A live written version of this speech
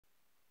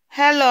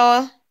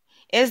Hello,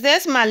 is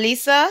this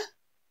Malisa?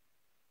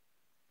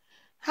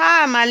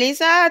 Hi,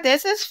 Malisa.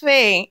 This is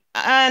Faye.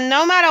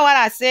 No matter what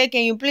I say,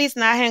 can you please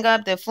not hang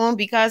up the phone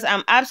because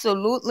I'm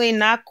absolutely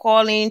not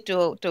calling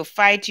to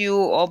fight you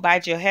or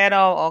bite your head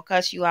off or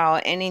cuss you out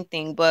or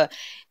anything. But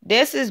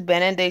this is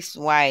Benedict's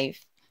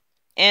wife.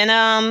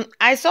 And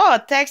I saw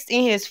a text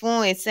in his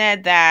phone. It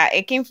said that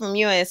it came from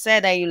you and it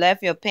said that you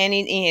left your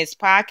pennies in his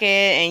pocket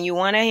and you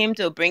wanted him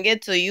to bring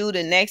it to you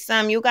the next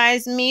time you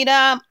guys meet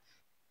up.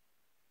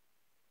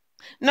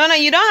 No,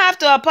 you don't have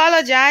to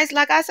apologize.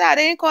 Like I said, I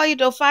didn't call you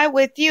to fight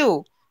with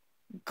you.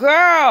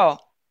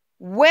 Girl,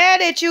 where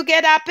did you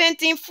get that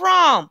painting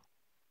from?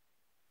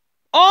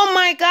 Oh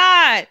my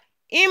God.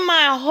 In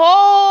my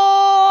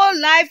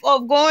whole life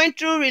of going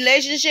through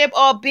relationship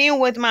or being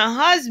with my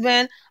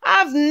husband,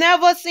 I've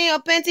never seen a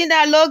painting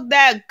that looked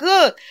that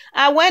good.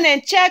 I went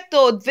and checked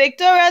out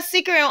Victoria's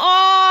Secret and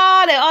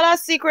all the other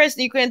secrets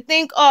you can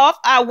think of.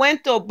 I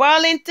went to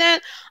Burlington.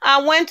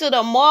 I went to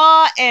the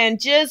mall and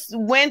just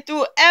went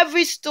through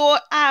every store.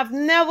 I've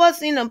never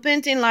seen a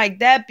painting like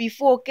that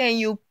before. Can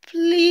you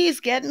please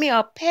get me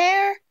a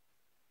pair?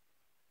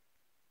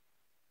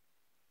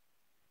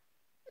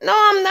 No,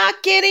 I'm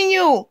not kidding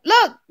you.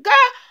 Look, girl,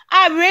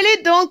 I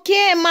really don't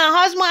care. My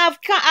husband,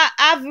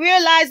 I've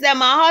realized that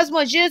my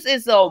husband just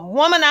is a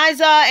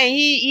womanizer and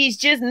he's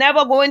just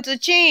never going to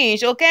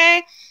change,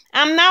 okay?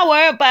 I'm not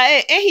worried about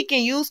it. And he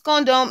can use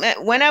condom.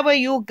 Whenever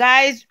you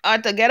guys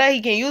are together, he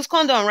can use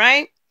condom,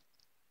 right?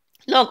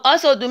 Look,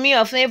 also do me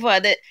a favor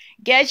that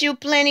get you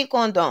plenty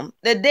condom.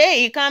 The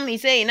day he come, he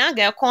say, you not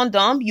get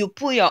condom, you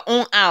pull your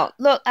own out.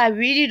 Look, I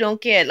really don't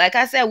care. Like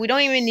I said, we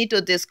don't even need to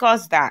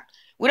discuss that.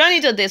 We don't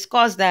need to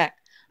discuss that.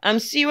 I'm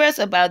serious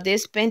about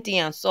this panty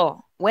and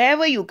saw.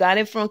 Wherever you got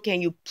it from,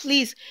 can you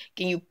please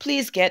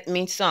get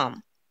me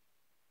some?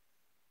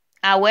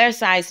 I wear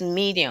size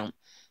medium.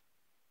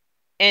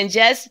 And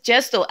just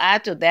to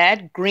add to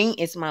that, green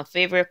is my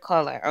favorite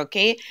color,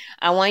 okay?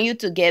 I want you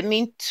to get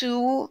me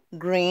 2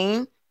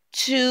 green,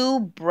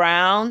 2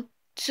 brown,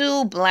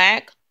 2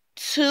 black,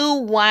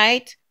 2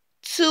 white,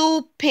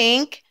 2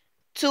 pink,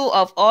 2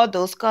 of all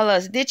those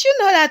colors. Did you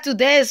know that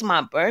today is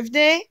my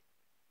birthday?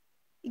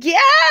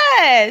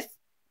 Yes!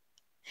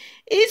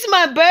 It's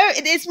my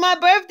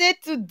birthday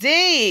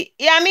today.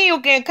 Yeah, I mean you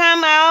can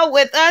come out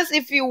with us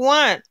if you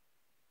want.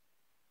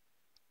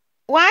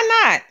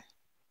 Why not?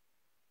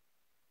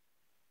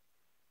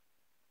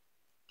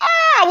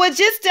 I would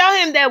just tell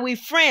him that we're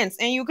friends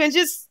and you can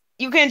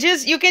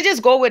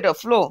just go with the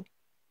flow.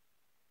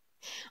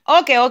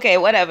 Okay,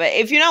 whatever.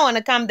 If you don't want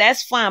to come,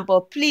 that's fine.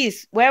 But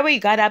please, wherever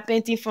you got that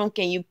painting from,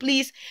 can you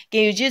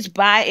just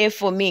buy it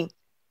for me?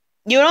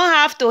 You don't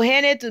have to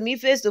hand it to me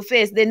face to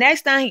face. The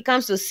next time he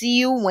comes to see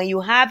you, when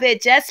you have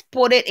it, just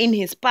put it in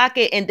his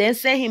pocket and then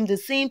send him the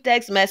same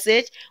text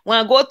message. When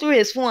I go through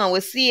his phone, I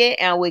will see it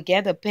and I will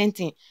get the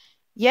painting.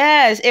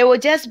 Yes, it will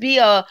just be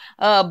a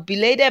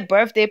belated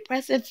birthday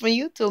present for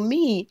you to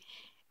me.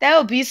 That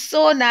would be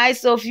so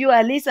nice of you.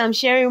 At least I'm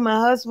sharing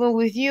my husband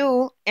with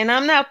you. And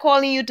I'm not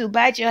calling you to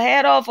bite your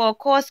head off or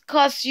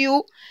cuss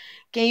you.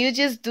 Can you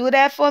just do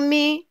that for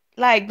me?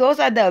 Like, those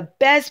are the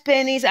best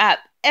pennies I've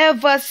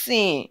ever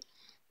seen.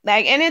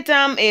 Like,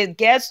 anytime it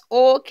gets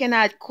old, can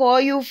I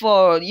call you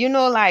for,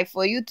 like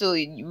for you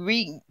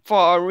to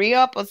for a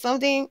re-up or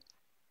something?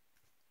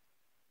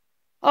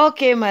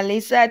 Okay,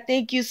 Melissa,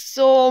 thank you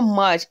so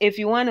much. If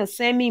you want to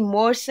send me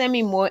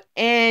more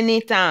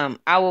anytime.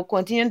 I will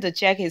continue to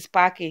check his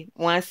pocket.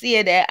 When I see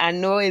it there, I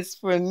know it's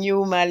from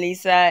you,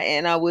 Melissa,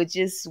 and I will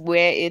just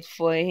wear it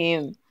for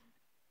him.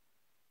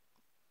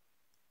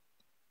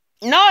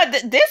 No,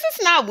 this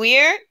is not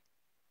weird.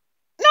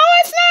 No,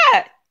 it's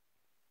not.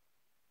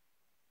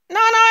 No,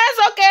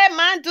 it's okay,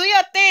 man. Do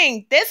your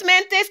thing. This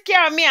man takes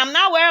care of me. I'm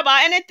not worried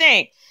about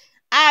anything.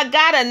 I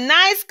got a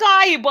nice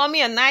car. He bought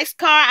me a nice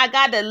car. I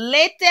got the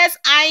latest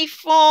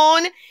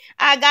iPhone.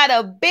 I got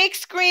a big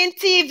screen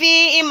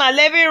TV in my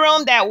living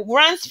room that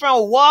runs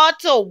from wall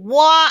to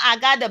wall. I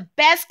got the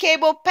best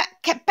cable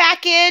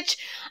package.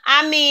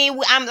 I mean,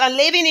 I'm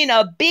living in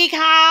a big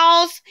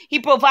house. He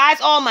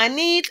provides all my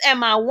needs and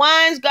my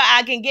wants. God,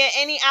 I can get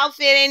any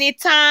outfit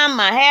anytime.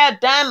 My hair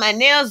done, my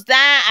nails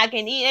done. I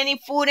can eat any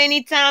food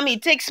anytime. He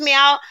takes me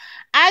out.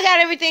 I got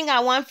everything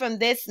I want from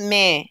this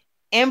man.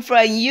 And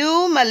for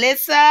you,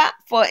 Melissa,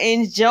 for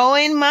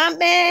enjoying my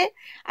man,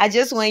 I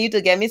just want you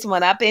to get me some of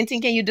that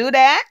painting. Can you do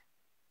that?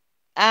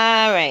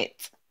 All right.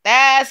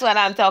 That's what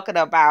I'm talking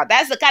about.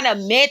 That's the kind of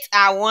mate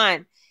I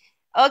want.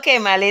 Okay,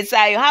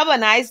 Melissa, you have a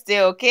nice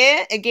day,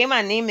 okay? Again,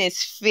 my name is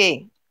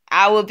Faye.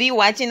 I will be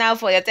watching out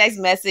for your text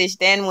message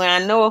then when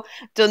I know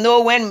to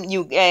know when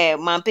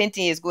my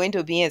painting is going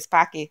to be in his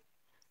pocket.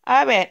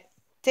 All right.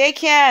 Take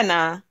care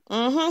now.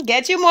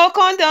 Get you more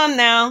condom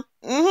now.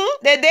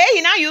 The day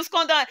he now use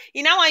condom,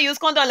 he now want to use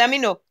condom, let me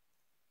know.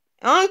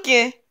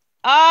 Okay.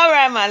 All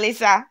right,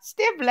 Melissa.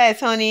 Stay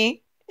blessed,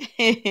 honey.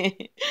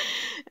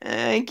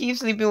 Keep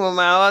sleeping with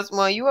my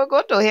husband. You will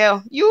go to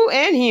hell. You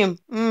and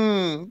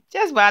him.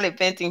 Just barely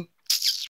painting.